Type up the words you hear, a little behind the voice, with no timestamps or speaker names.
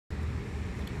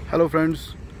Hello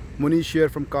friends, Munish here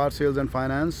from Car Sales and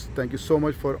Finance. Thank you so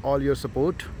much for all your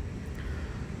support.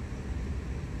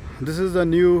 This is a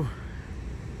new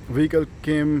vehicle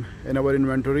came in our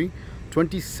inventory,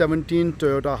 2017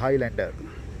 Toyota Highlander.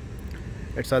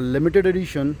 It's a limited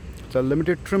edition, it's a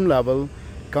limited trim level,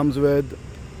 comes with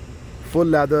full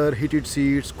leather, heated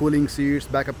seats, cooling seats,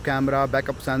 backup camera,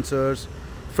 backup sensors,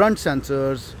 front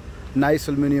sensors, nice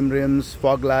aluminum rims,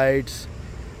 fog lights,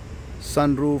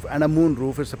 sunroof and a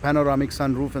moonroof. It's a panoramic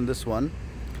sunroof in this one.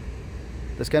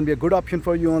 This can be a good option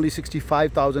for you, only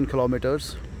 65,000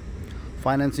 kilometers.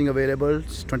 Financing available,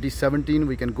 it's 2017,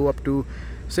 we can go up to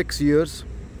 6 years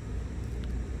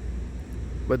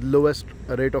with lowest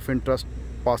rate of interest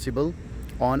possible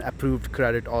on approved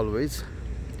credit always.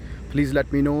 Please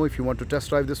let me know if you want to test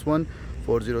drive this one.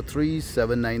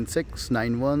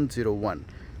 403-796-9101.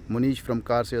 Munish from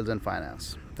Car Sales and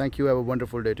Finance. Thank you. Have a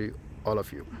wonderful day to all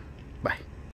of you. Bye.